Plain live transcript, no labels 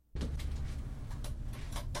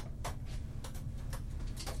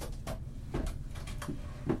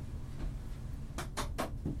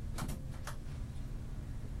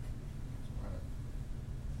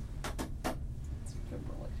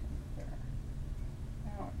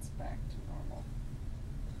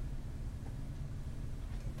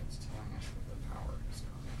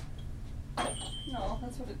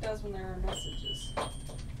what it does when there are messages.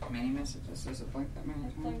 Many messages? Does it blink that many It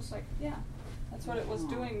times? blinks like, yeah. That's what it was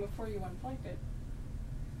doing before you unplugged it.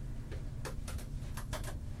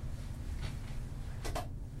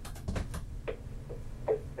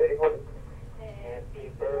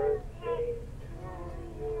 Happy birthday to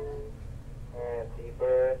you. Happy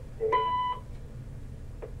birthday.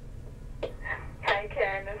 Hi,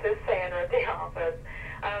 Karen. This is Sandra at the office.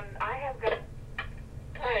 I have got.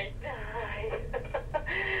 Hi. Hi.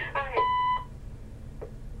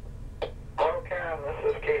 Hello, Karen. This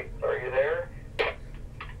is Keyt. Are you there?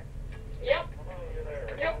 Yep. Hello, you're there.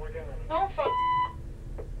 Yep. How are we doing? Oh, fun.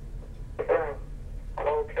 Karen.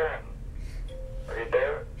 Hello, Karen. Are you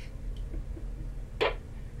there?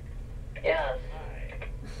 Yes. Hi.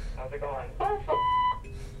 How's it going? Oh, fun.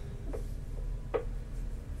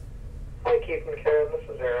 Hi, Keith and Karen. This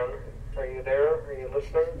is Aaron. Are you there? Are you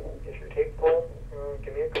listening? Is your tape full?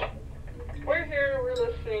 Give me a call. We're here. We're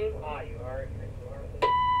listening. Ah, you are.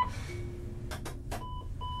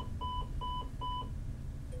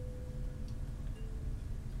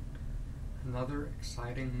 Another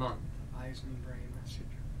exciting month of Eisenbrey messages.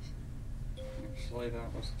 Actually,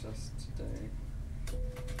 that was just today.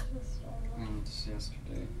 And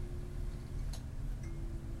yesterday.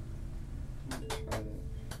 I'll try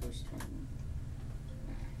the first one.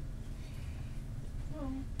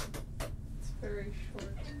 Oh, it's very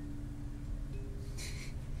short.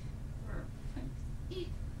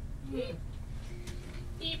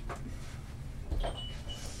 Eep.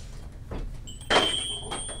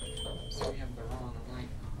 So we have the wrong light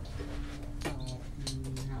on.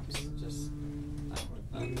 Perhaps just that would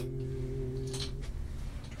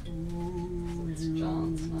It's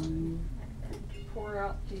John's time. Pour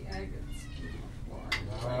out the agates on the floor and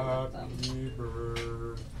play with them. Happy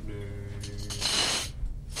birthday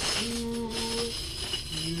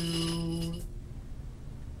to you.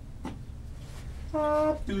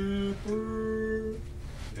 Happy birthday,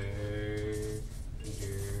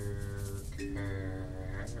 dear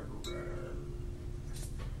Karen.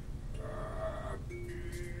 Happy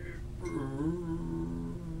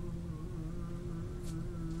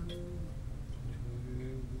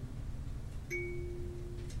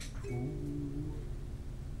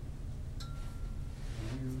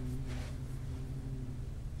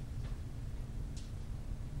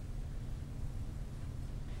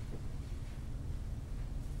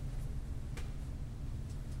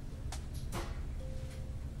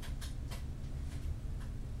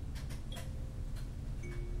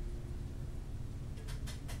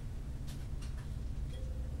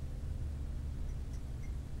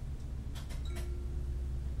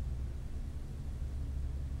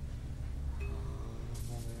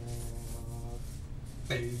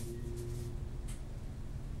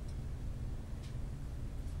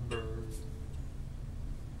Happy birthday.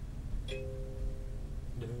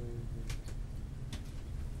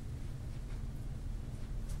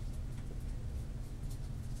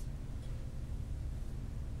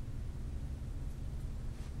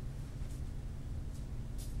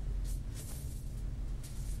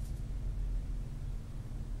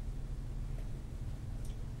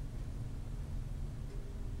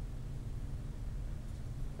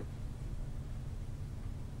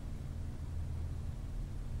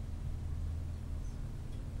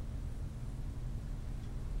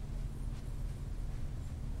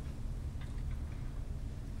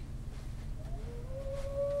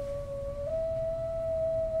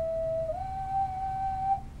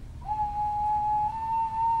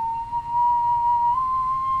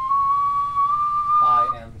 I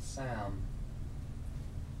am Sam.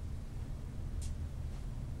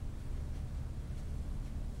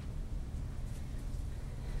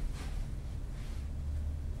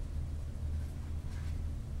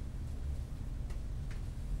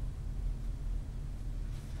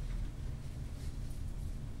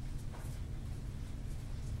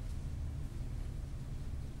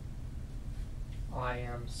 I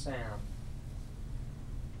am Sam.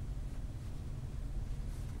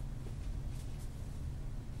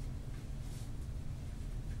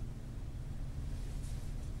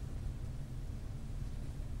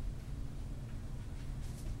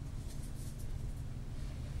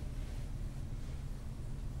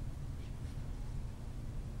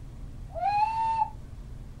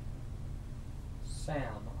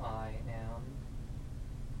 Sam, I am.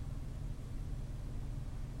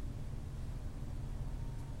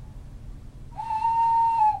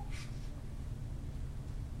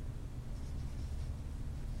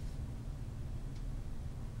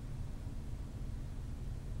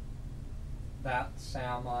 That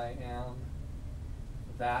Sam I am.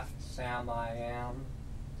 That Sam I am.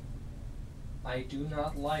 I do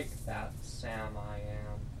not like that Sam I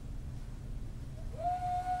am.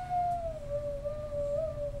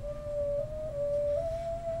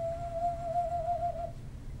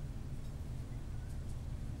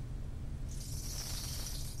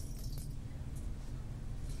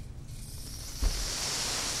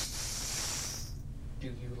 Do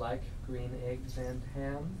you like green eggs and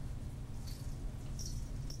ham?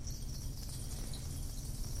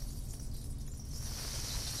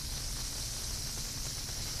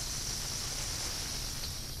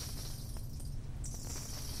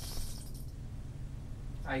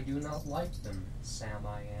 I do not like them, Sam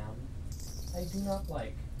I am. I do not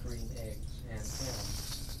like green eggs and ham.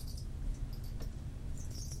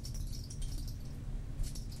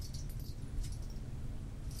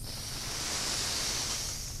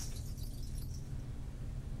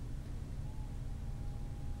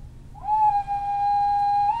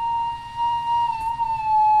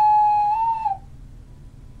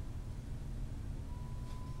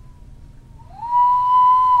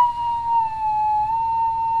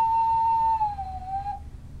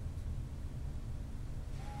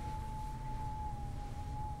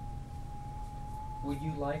 Would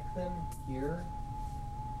you like them here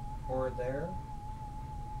or there?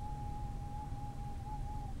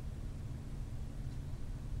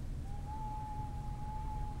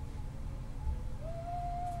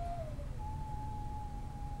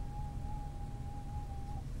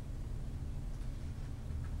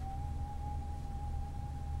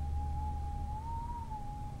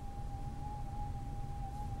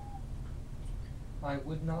 I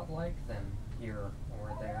would not like them here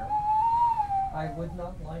or there. I would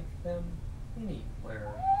not like them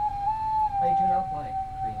anywhere. I do not like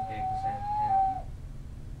green eggs and ham.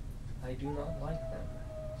 I do not like them,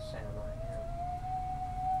 Sam I am.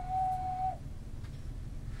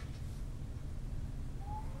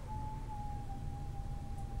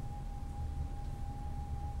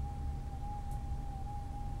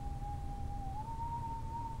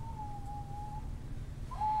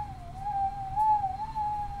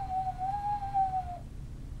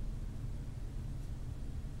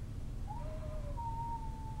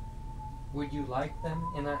 Would you like them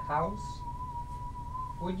in a house?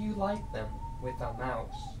 Would you like them with a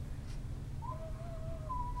mouse?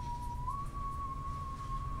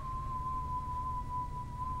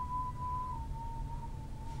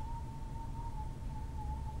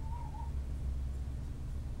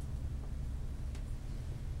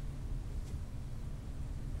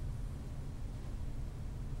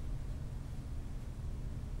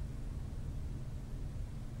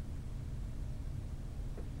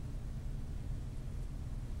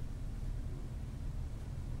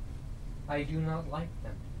 I do not like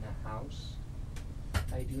them in a house.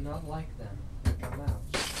 I do not like them with a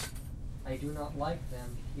mouse. I do not like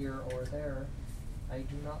them here or there. I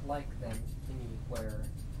do not like them anywhere.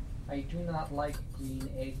 I do not like green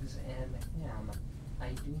eggs and ham. I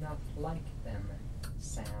do not like them,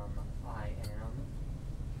 Sam I am.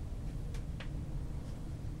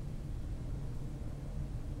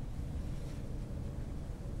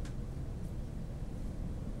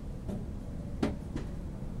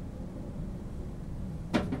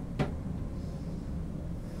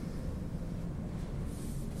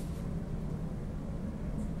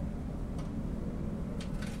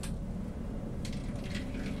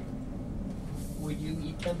 Would you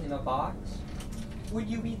eat them in a box? Would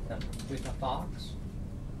you eat them with a fox?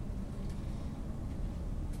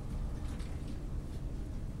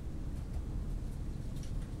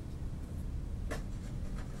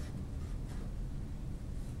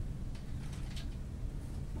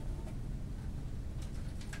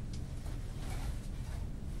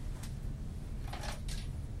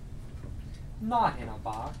 Not in a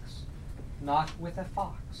box, not with a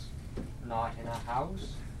fox, not in a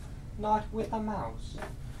house, not with a mouse.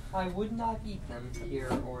 I would not eat them here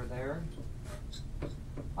or there.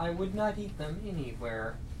 I would not eat them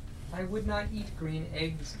anywhere. I would not eat green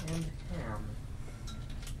eggs and ham.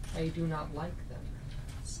 I do not like them,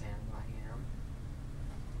 Sam I am.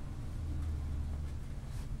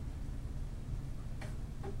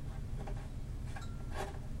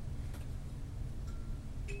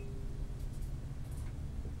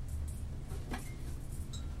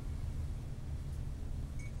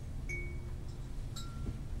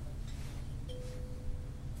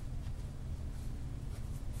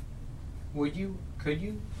 Would you, could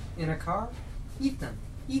you, in a car? Eat them,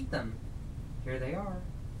 eat them. Here they are.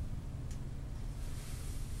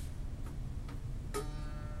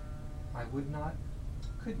 I would not,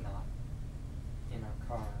 could not, in a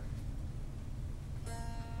car.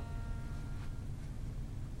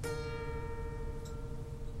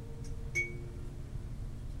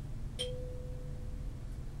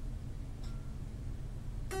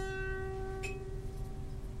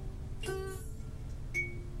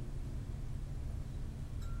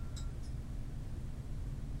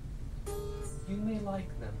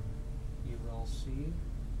 shall see.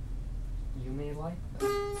 You may like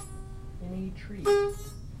them in a tree.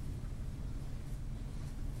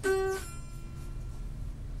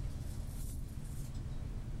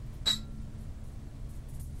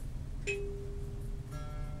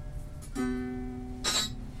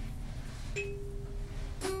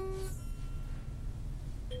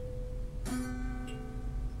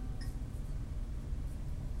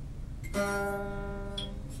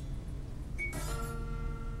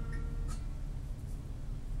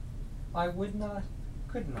 I would not,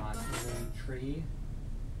 could not in a tree,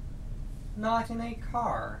 not in a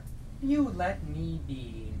car, you let me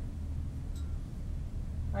be.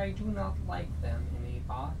 I do not like them in a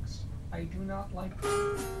box, I do not like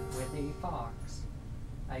them with a fox.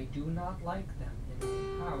 I do not like them in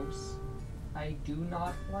a house, I do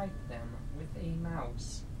not like them with a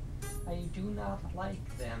mouse. I do not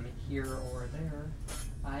like them here or there,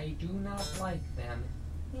 I do not like them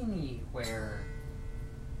anywhere.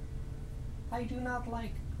 I do not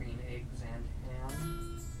like green eggs and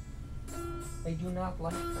ham. I do not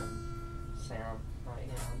like them, Sam, I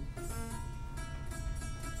am.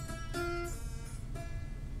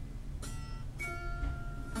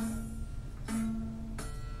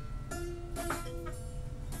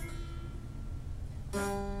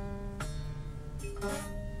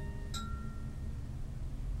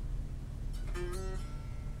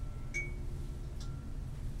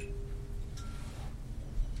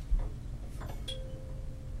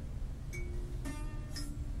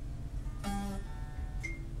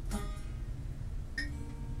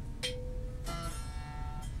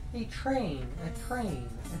 A train, a train,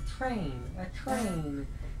 a train, a train.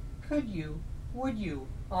 Could you, would you,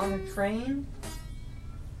 on a train?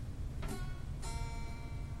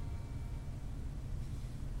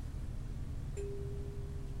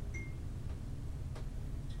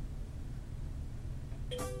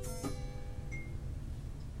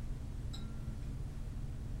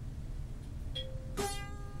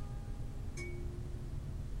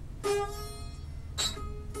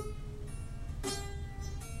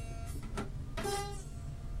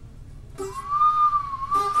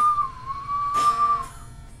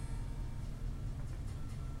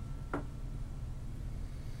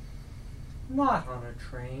 Not on a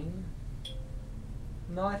train,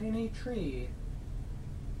 not in a tree,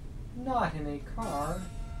 not in a car.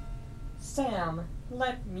 Sam,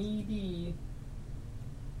 let me be.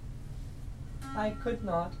 I could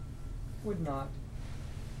not, would not,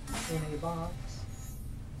 in a box.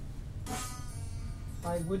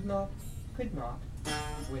 I would not, could not,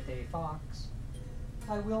 with a fox.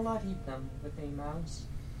 I will not eat them with a mouse.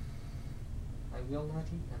 I will not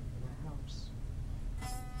eat them in a house.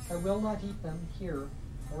 I will not eat them here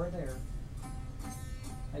or there.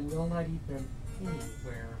 I will not eat them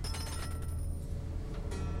anywhere.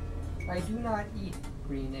 I do not eat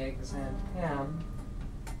green eggs and ham.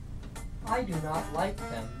 I do not like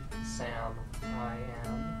them, Sam, I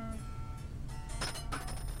am.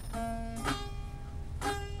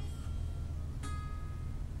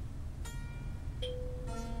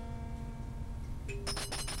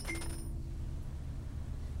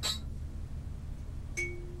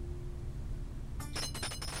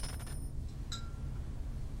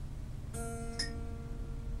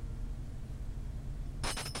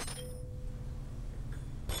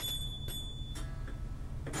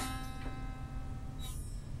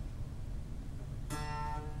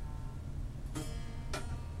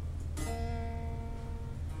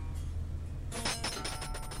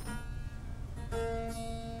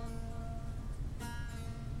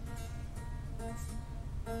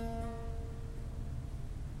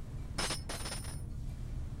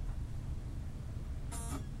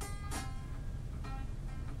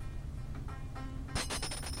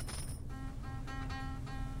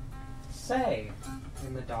 Say,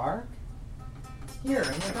 in the dark? Here,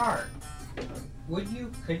 in the dark. Would you,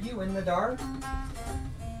 could you, in the dark?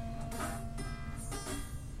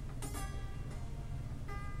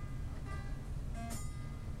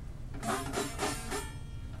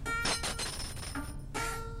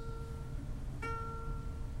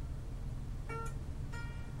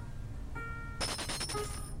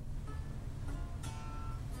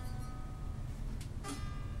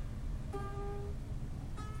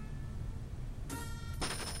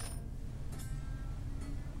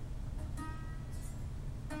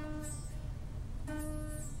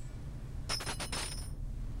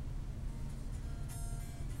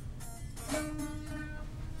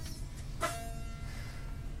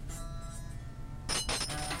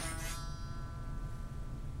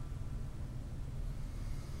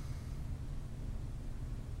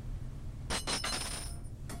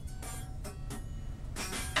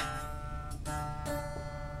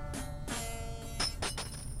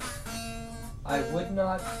 I would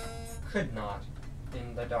not, could not,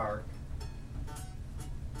 in the dark.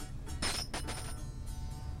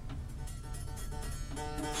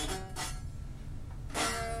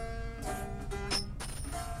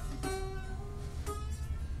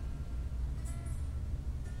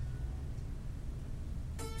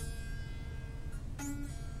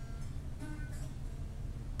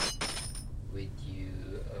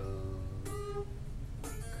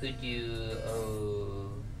 Could you,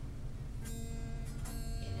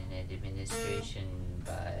 in an administration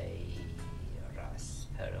by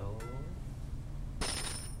Raspero?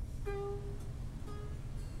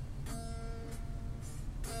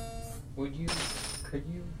 Would you, could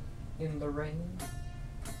you, in the rain?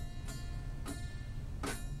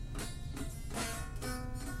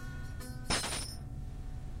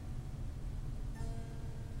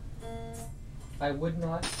 I would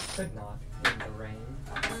not, could not, in the rain.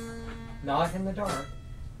 Not in the dark,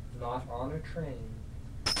 not on a train,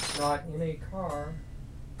 not in a car,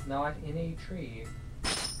 not in a tree.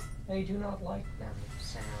 I do not like them,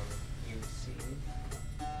 Sam, you see.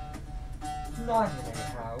 Not in a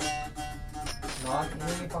house, not in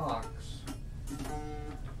a box,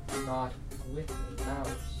 not with a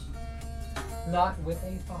mouse, not with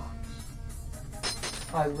a fox.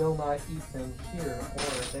 I will not eat them here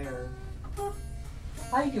or there.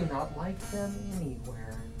 I do not like them anywhere.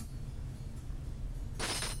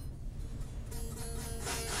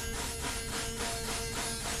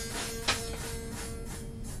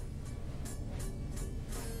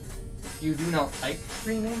 You do not like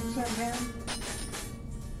green eggs and ham?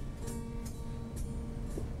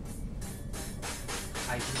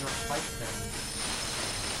 I do not like them.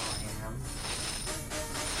 Ham.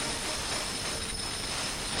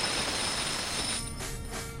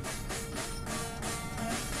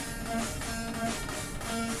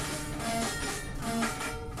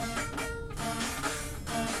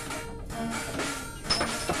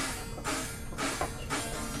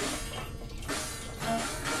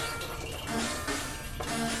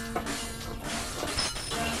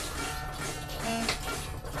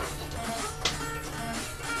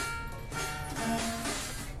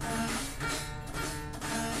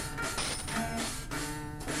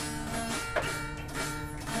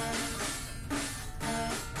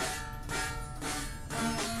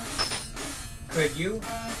 Could you,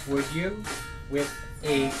 would you, with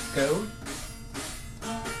a goat?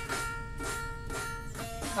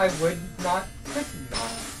 I would not, could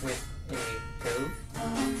not, with a goat.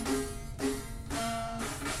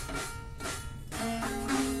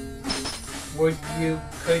 Would you,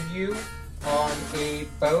 could you, on a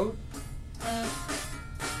boat?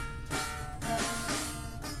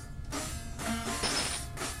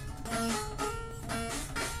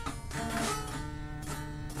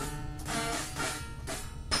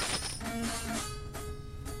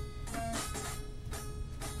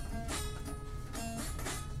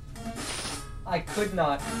 I could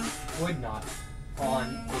not, would not,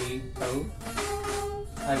 on a boat.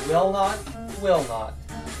 I will not,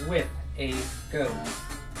 with a goat.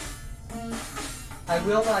 I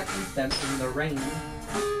will not eat them in the rain.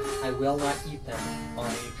 I will not eat them on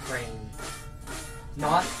a train.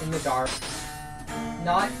 Not in the dark.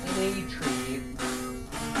 Not in a tree.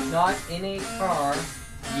 Not in a car.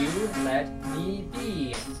 You let me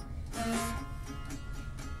be.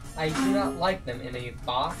 I do not like them in a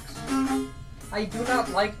box. I do not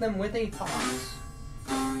like them with a fox.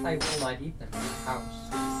 I will not eat them in a house.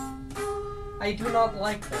 I do not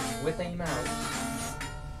like them with a mouse.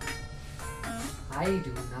 I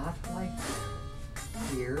do not like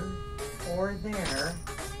them here or there.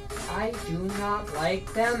 I do not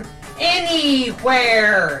like them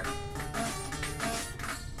anywhere!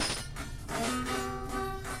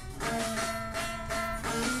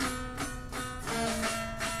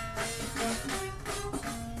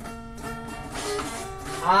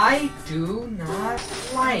 I do not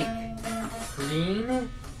like green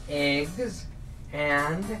eggs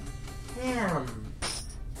and ham.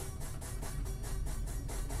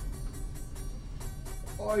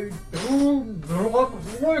 I do not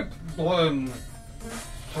like them,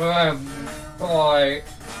 Sam. I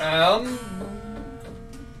am.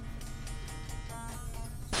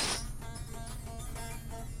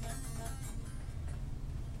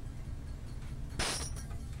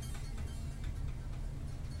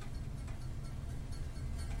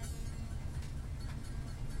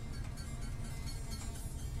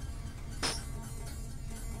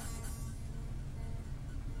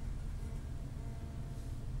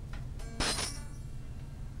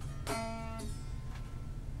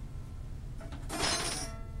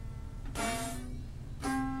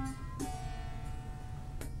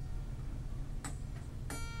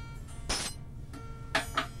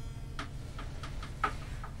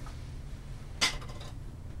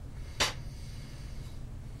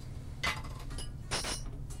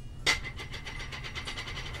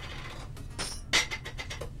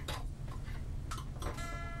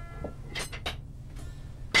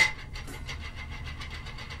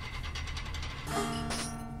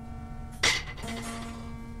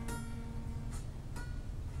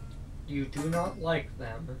 You do not like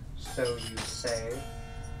them, so you say.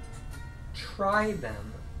 Try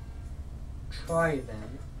them,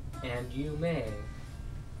 and you may.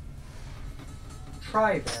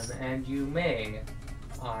 Try them, and you may,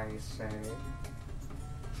 I say.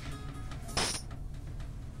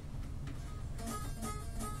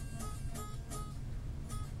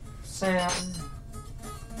 Sam,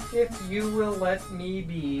 if you will let me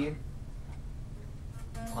be,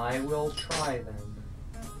 I will try them.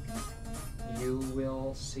 You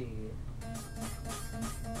will see.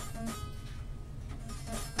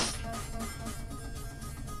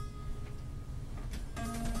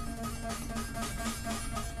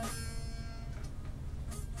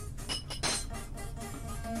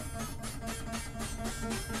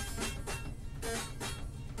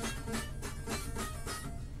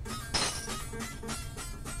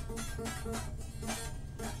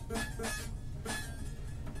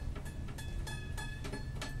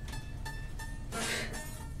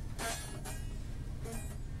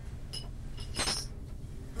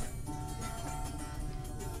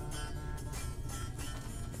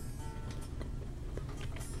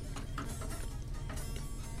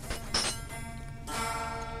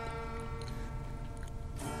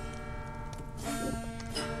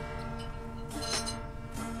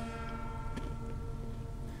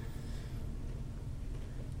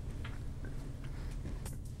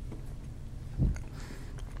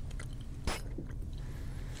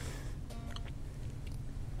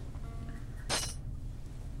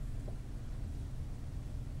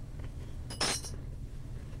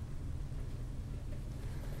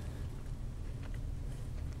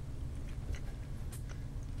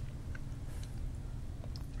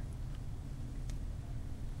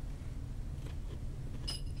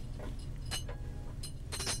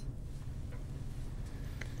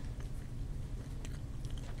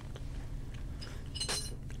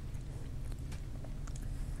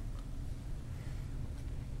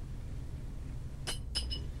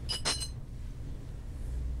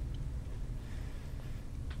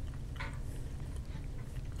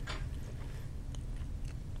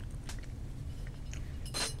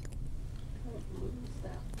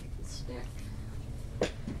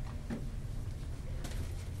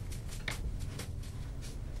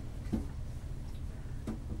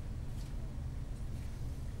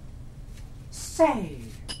 Say,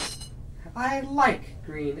 I like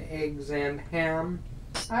green eggs and ham.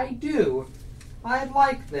 I do. I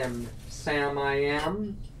like them, Sam, I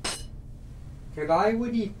am. And I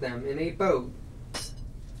would eat them in a boat.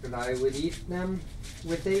 And I would eat them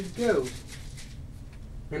with a goat.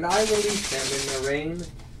 And I will eat them in the rain,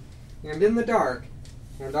 and in the dark,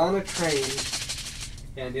 and on a train,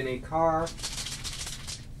 and in a car,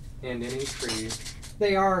 and in a tree.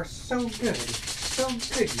 They are so good,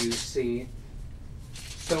 you see.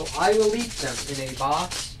 So I will eat them in a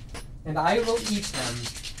box, and I will eat them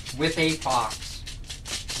with a fox.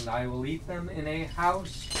 And I will eat them in a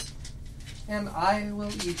house, and I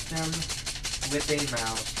will eat them with a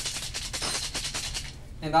mouse.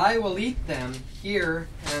 And I will eat them here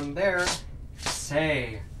and there.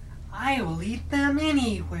 Say, I will eat them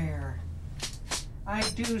anywhere. I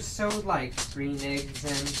do so like green eggs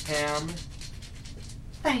and ham.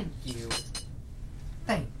 Thank you,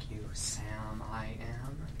 Sam, I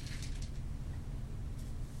am.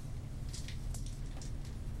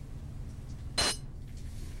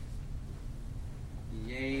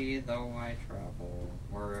 Yea, though I travel,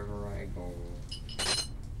 wherever I go,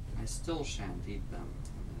 I still shan't eat them.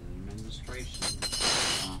 An administration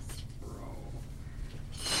doth grow.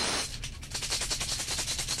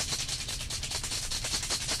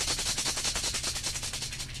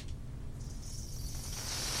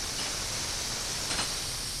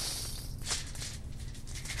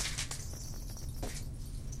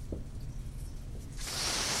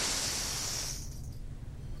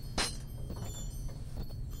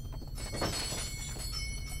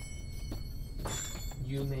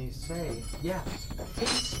 You may say, yes,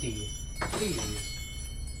 tasty,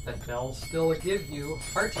 please, but they'll still give you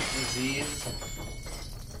heart disease.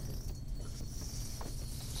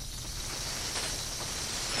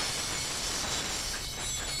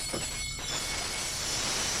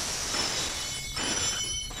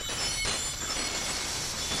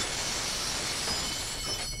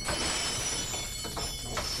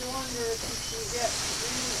 I wonder if you can get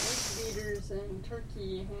green egg beaters and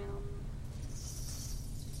turkey ham.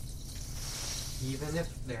 Even if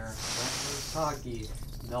they're wet and soggy,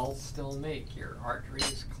 they'll still make your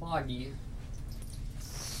arteries cloggy.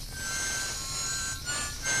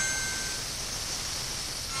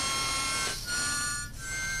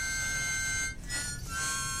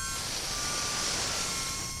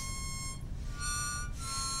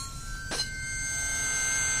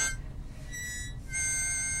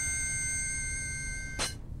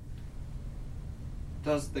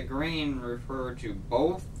 does the green refer to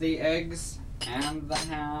both the eggs and the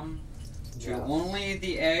ham? To Yes. only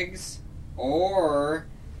the eggs? Or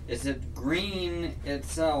is it green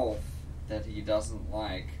itself that he doesn't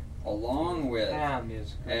like, along with Ham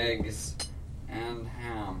is green. eggs and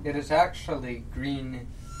ham? It is actually green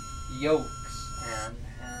yolks and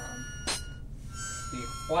ham. The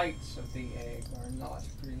whites of the egg are not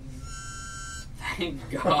green.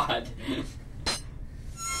 Thank God.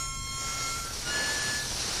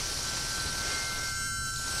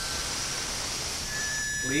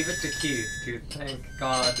 Leave it to Keyt to thank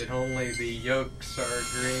God that only the yolks are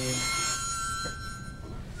green.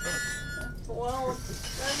 Well, I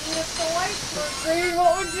mean, if the whites were green,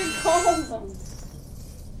 what would you call them?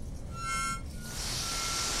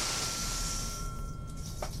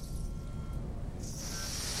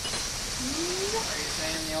 Are you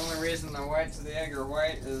saying the only reason the whites of the egg are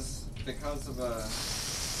white is because of a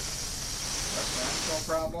referential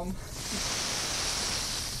problem?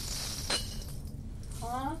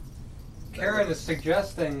 Huh? Karen is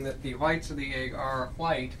suggesting that the whites of the egg are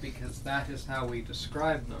white because that is how we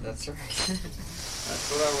describe them. That's right.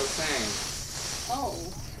 That's what I was saying. Oh.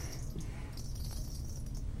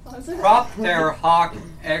 Was it? Propter hoc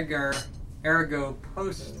ergo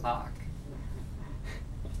post hoc.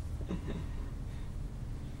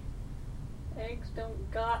 Eggs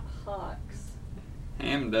don't got hawks.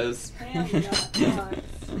 Ham does. Ham got hawks.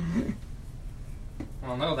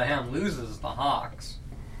 Well, no, the ham loses the hawks.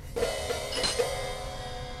 They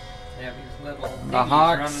have these little The piggies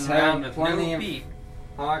hawks running around have with plenty no of feet.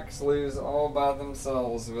 Hawks lose all by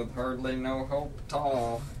themselves with hardly no hope at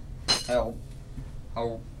all. Help.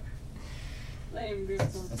 Hope. Same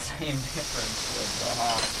difference. Same difference with the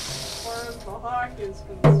hawk. As far as the hawk is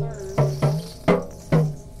concerned.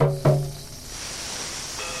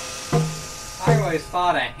 I always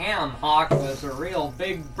thought a ham hawk was a real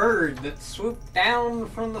big bird that swooped down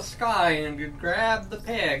from the sky and could grab the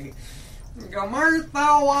pig and go,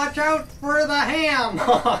 Martha, watch out for the ham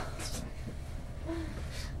hawk.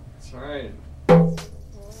 That's right. Well,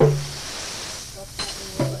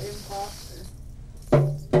 that's not an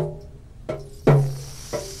imposter.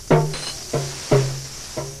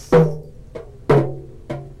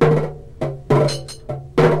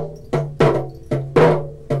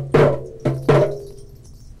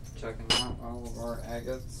 Checking out all of our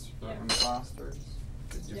agates for Yeah. imposters.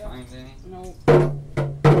 Did you Yep. find any? Nope.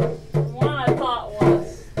 One I thought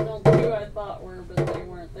was. No, two I thought were, but they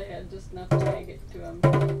weren't. They had just enough agate to them.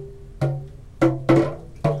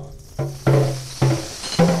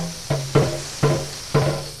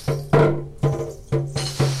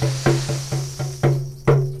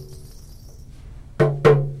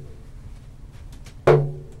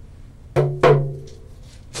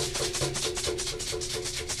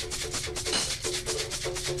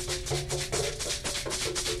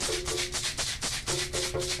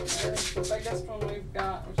 The biggest one we've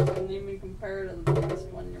got, which doesn't even compare to the biggest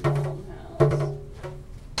one your mom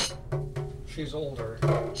has. She's older.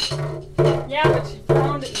 Yeah, but she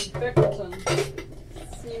found it in Bickerton.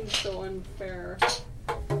 Seems so unfair.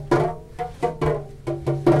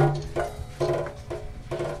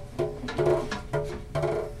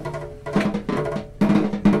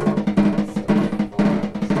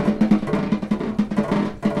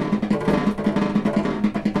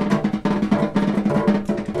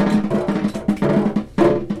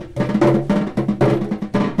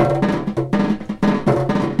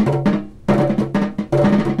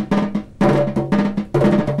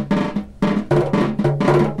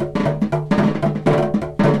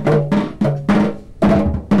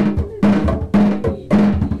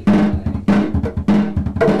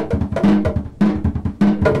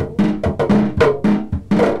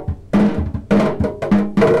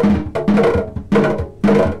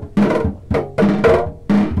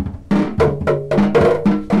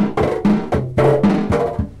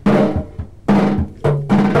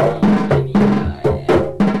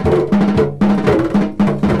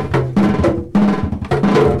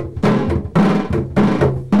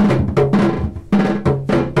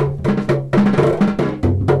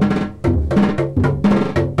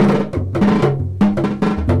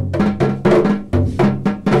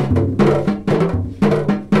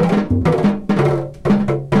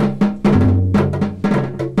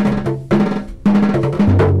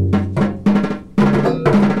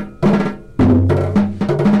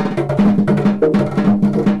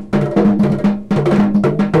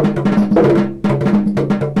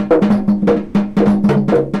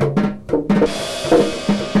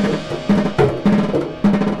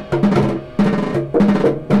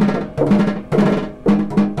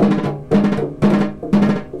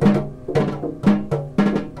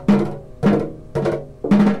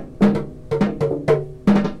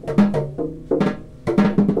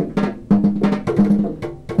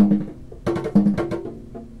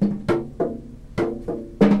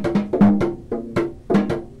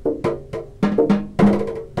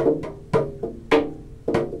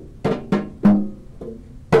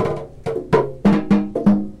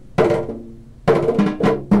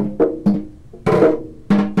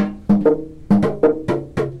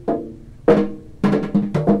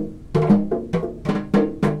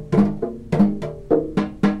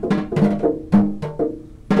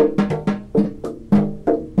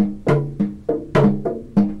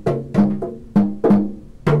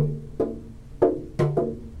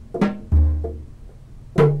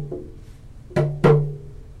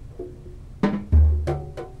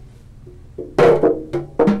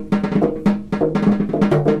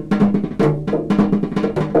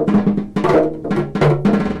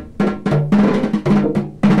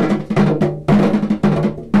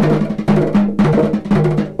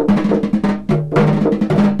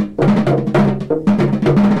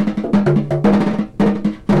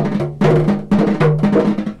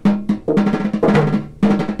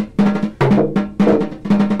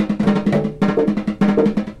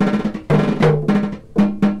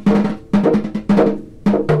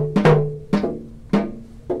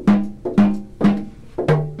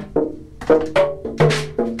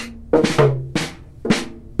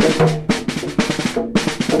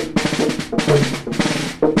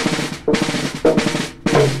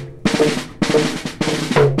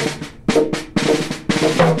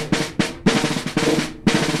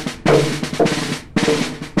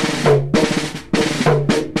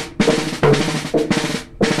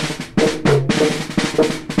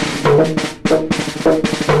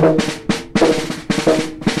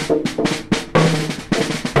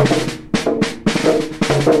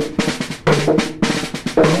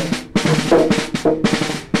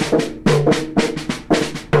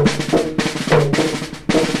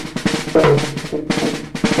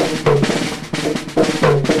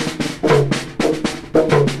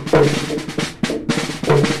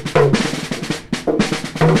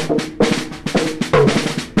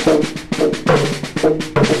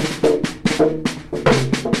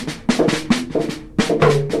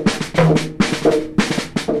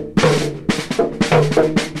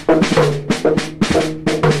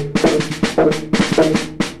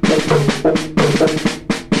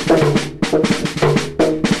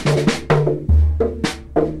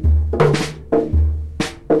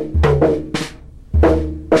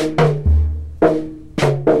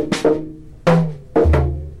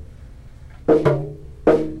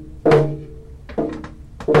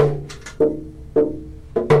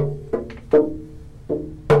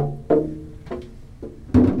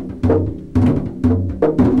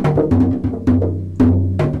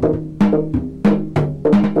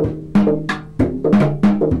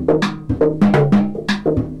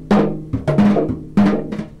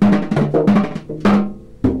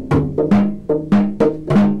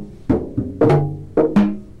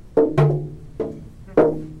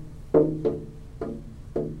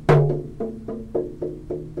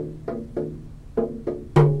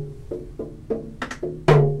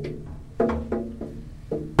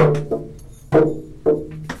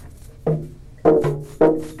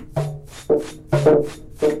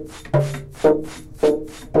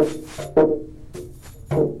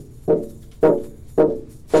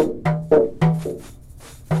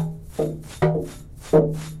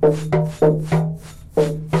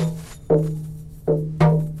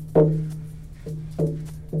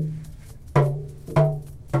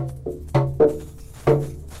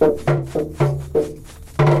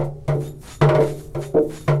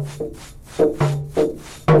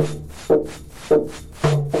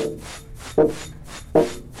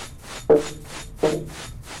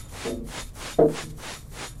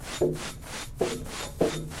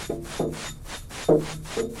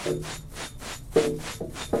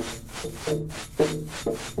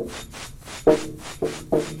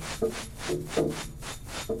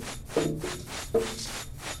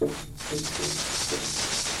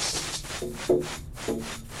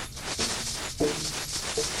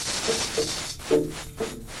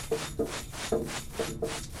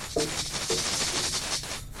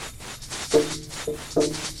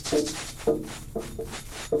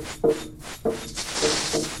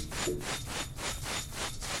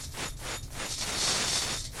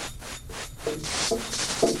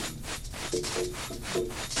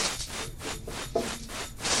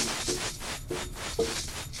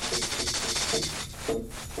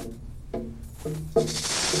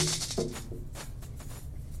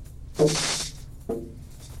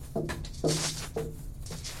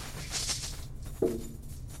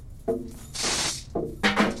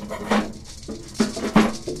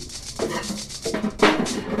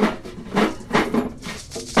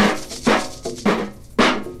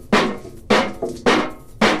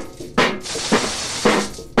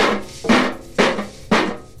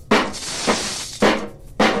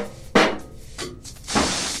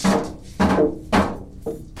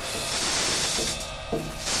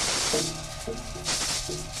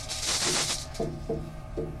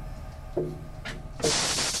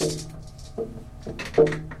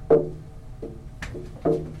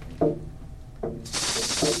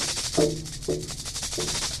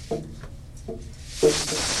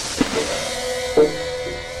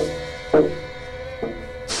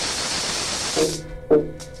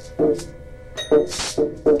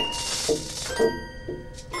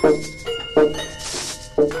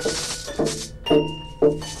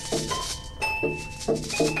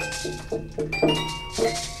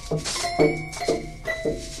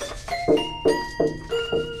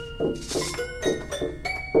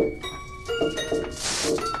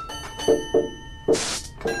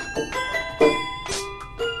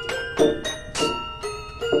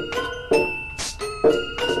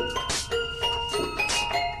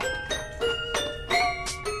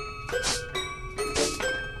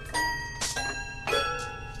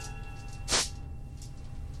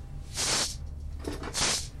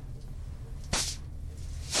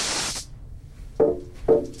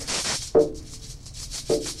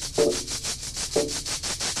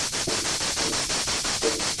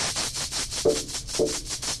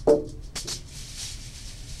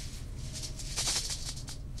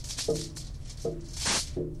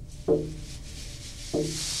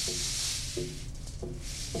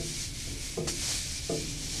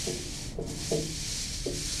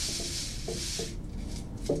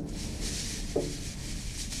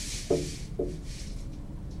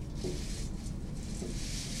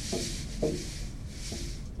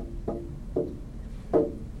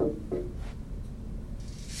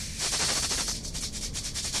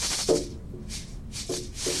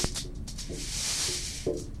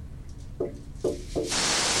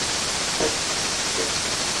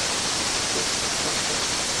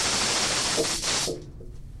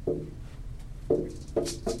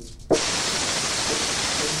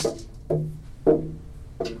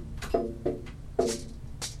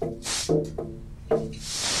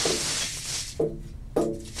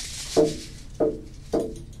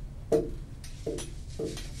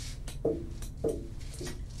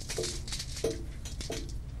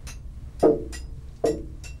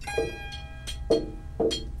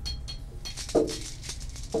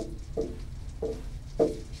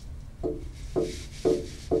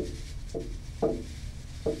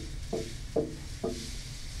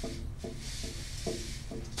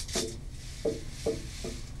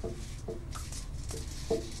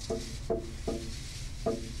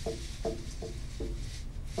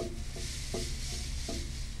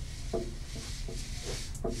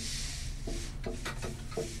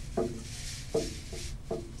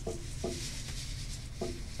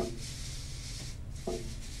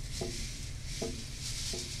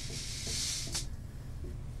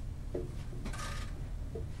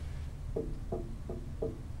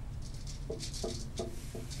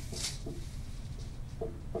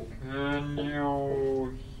 Can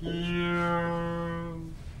you hear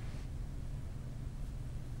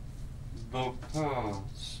the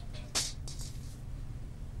past?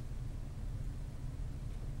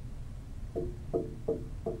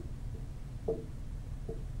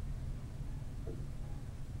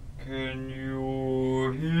 Can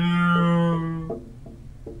you hear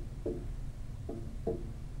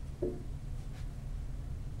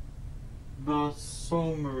the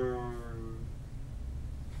summer?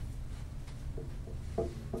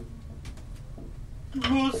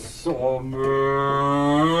 The summer.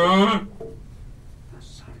 The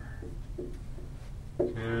summer.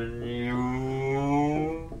 Can you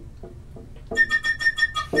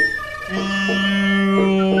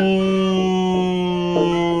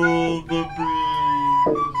feel the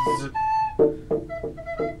breeze?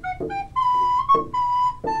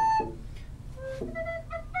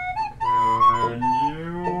 Can you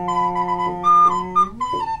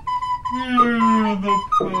hear the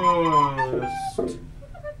past?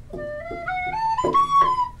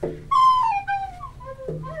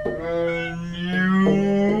 Can you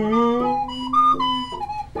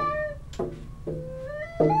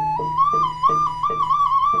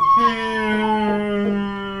hear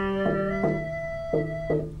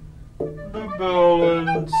the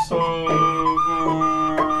balance of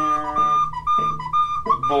our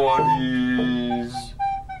bodies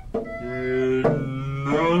in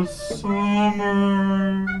the summer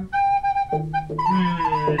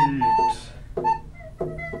heat?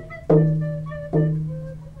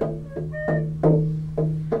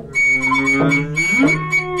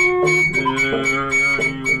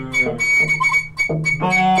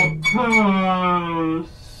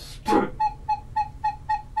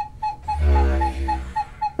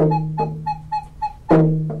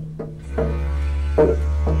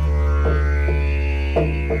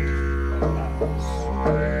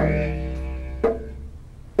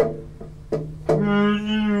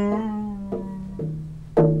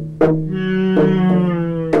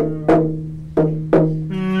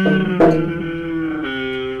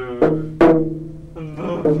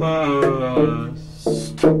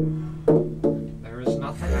 There is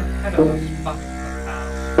nothing ahead of us but the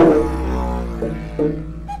past.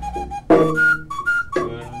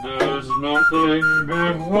 And there's nothing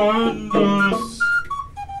behind us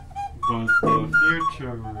but the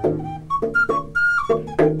future.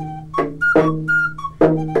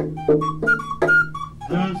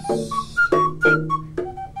 This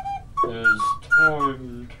is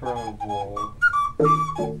time travel.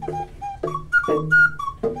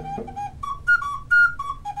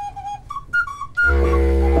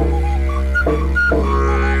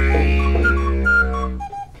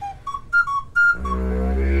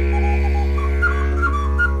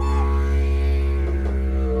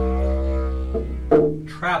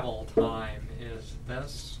 Travel time is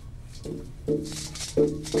this.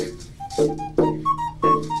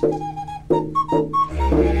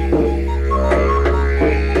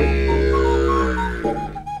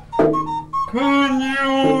 Can you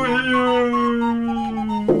hear?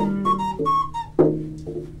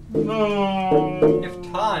 No. If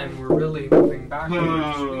time were really moving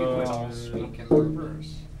backwards, we would all speak in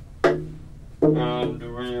reverse. And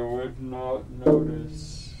we would not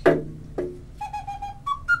notice.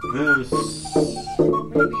 This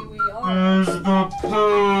Maybe we are. is the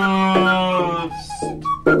past.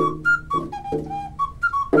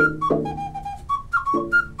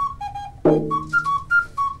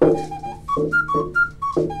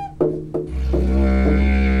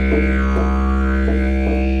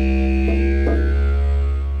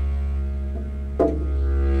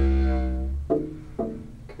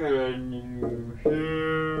 Can you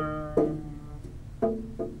hear?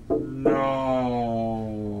 No.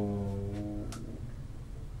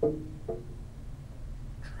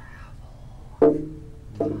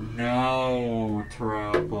 No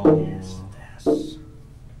trouble. This.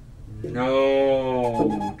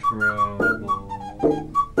 No trouble.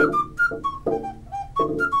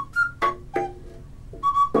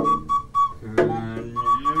 Can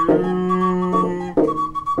you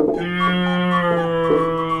hear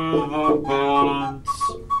the balance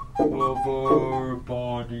of our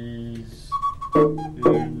bodies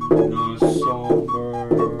in the summer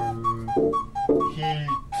heat.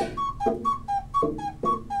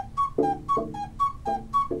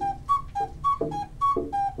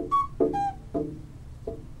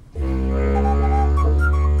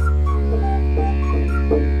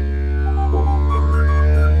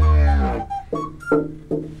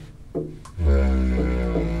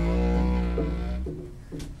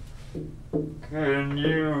 Can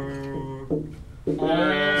you All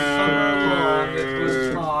summer long it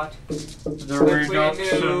was taught the that we knew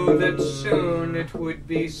reduction that soon it would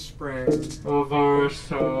be spring, of our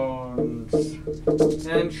sounds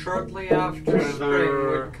and shortly after To spring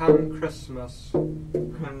their would come Christmas,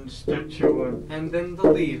 constituent and then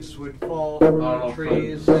the leaves would fall from the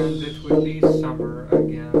trees and it would be summer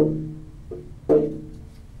again.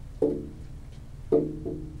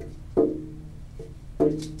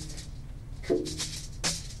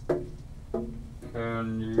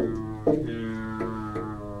 Can you hear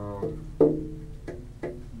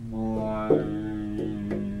my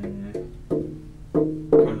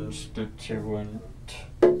constituent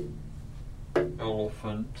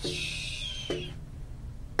elephants?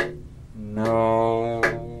 No.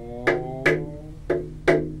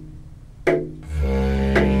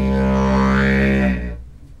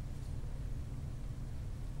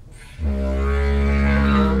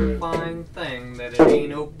 Fine thing that it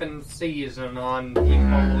ain't open season on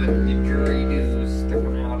people with didgeridoos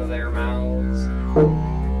sticking out of their mouths.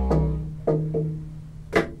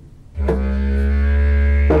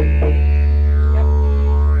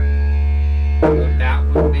 But that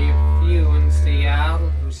would be a few in Seattle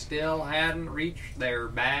who still hadn't reached their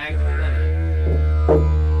bag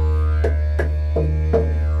limit.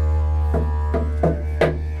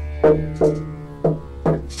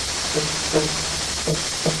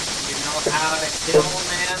 You know how to kill a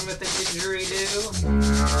man with a didgeridoo?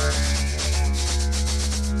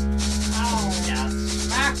 Just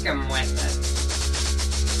smack him with it.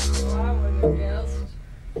 Well, I would have guessed.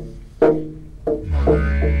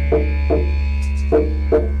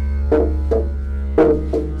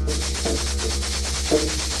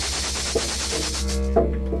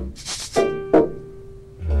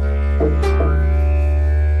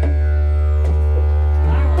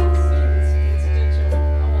 I want to see this constituent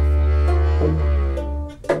elephant.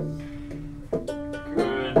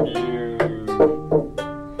 Can you hear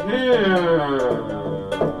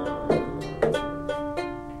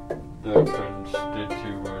the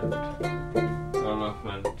constituent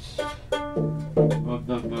elements of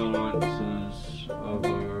the balances of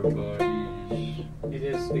our bodies? It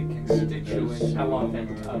is the constituent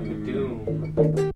elephant of doom.